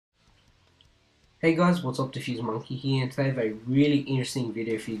Hey guys, what's up? Diffuse Monkey here, and today I have a really interesting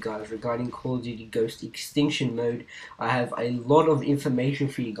video for you guys regarding Call of Duty Ghost Extinction mode. I have a lot of information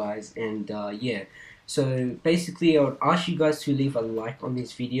for you guys, and yeah. So basically, I would ask you guys to leave a like on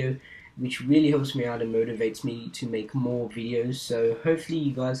this video, which really helps me out and motivates me to make more videos. So hopefully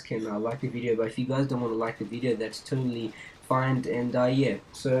you guys can like the video, but if you guys don't want to like the video, that's totally fine. And yeah.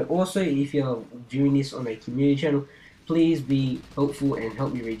 So also, if you're viewing this on a community channel, please be helpful and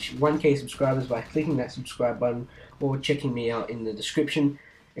help me reach 1k subscribers by clicking that subscribe button or checking me out in the description.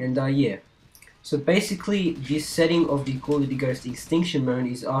 And yeah, so basically this setting of the Call of Duty Ghost Extinction mode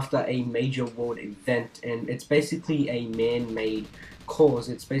is after a major world event, and it's basically a man-made cause.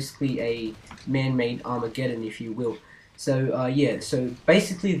 It's basically a man-made Armageddon, if you will. So yeah, so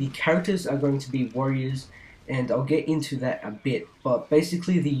basically the characters are going to be warriors, and I'll get into that a bit, but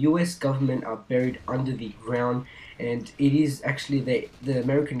basically the US government are buried under the ground, and it is actually the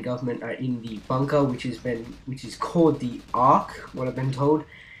American government are in the bunker, which is called the Ark, what I've been told.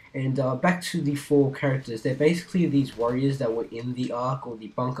 And back to the four characters, they're basically these warriors that were in the Ark or the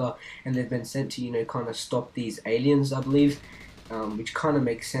bunker, and they've been sent to, kind of stop these aliens, I believe, which kind of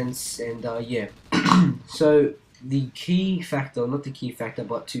makes sense. And yeah, so the key factor, not the key factor,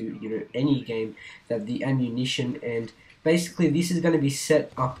 but to any game, that the ammunition, and basically this is going to be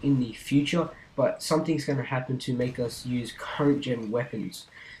set up in the future, but something's going to happen to make us use current gen weapons.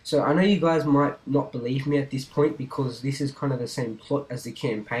 So I know you guys might not believe me at this point because this is kind of the same plot as the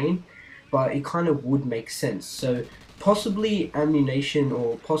campaign, but it kind of would make sense. So possibly ammunition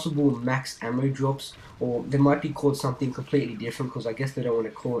or possible max ammo drops, or they might be called something completely different because I guess they don't want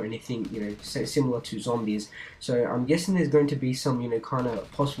to call it anything similar to zombies. So I'm guessing there's going to be some kind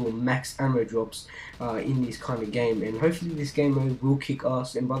of possible max ammo drops in this kind of game, and hopefully this game mode will kick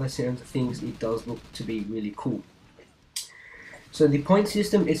ass, and by the sounds of things it does look to be really cool. So the point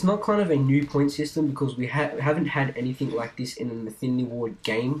system, it's not kind of a new point system because we haven't had anything like this in an Infinity Ward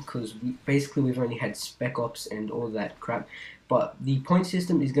game, because basically we've only had Spec Ops and all that crap. But the point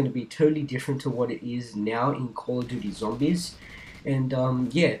system is going to be totally different to what it is now in Call of Duty Zombies. And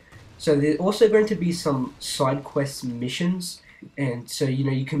yeah, so there's also going to be some side quest missions, and so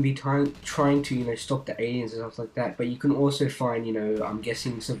you can be trying to stop the aliens and stuff like that, but you can also find I'm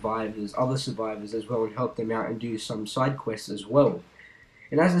guessing other survivors as well, and help them out and do some side quests as well.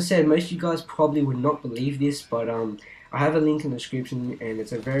 And as I said, most of you guys probably would not believe this, but I have a link in the description, and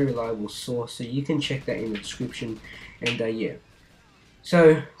it's a very reliable source, so you can check that in the description. And yeah,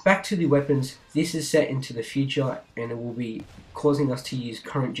 so back to the weapons. This is set into the future, and it will be causing us to use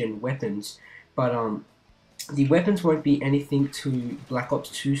current gen weapons, but the weapons won't be anything to Black Ops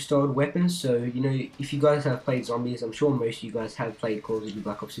 2 styled weapons. So if you guys have played Zombies, I'm sure most of you guys have played Call of Duty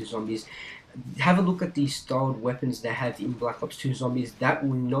Black Ops 2 Zombies, have a look at the styled weapons they have in Black Ops 2 Zombies. That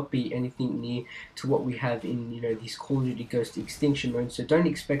will not be anything near to what we have in this Call of Duty Ghost Extinction mode, so don't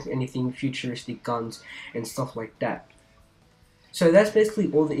expect anything futuristic guns and stuff like that. So that's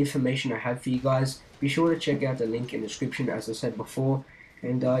basically all the information I have for you guys. Be sure to check out the link in the description, as I said before.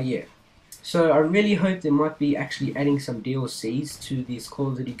 And yeah, so I really hope they might be actually adding some DLCs to this Call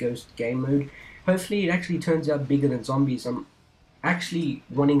of Duty Ghost game mode. Hopefully it actually turns out bigger than Zombies. I'm actually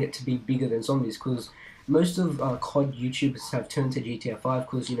wanting it to be bigger than Zombies because most of COD YouTubers have turned to GTA 5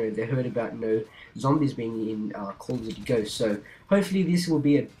 because they heard about zombies being in Call of Duty Ghost. So hopefully this will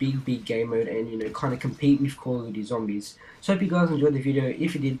be a big game mode and kind of compete with Call of Duty Zombies. So hope you guys enjoyed the video.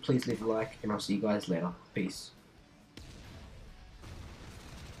 If you did, please leave a like, and I'll see you guys later. Peace.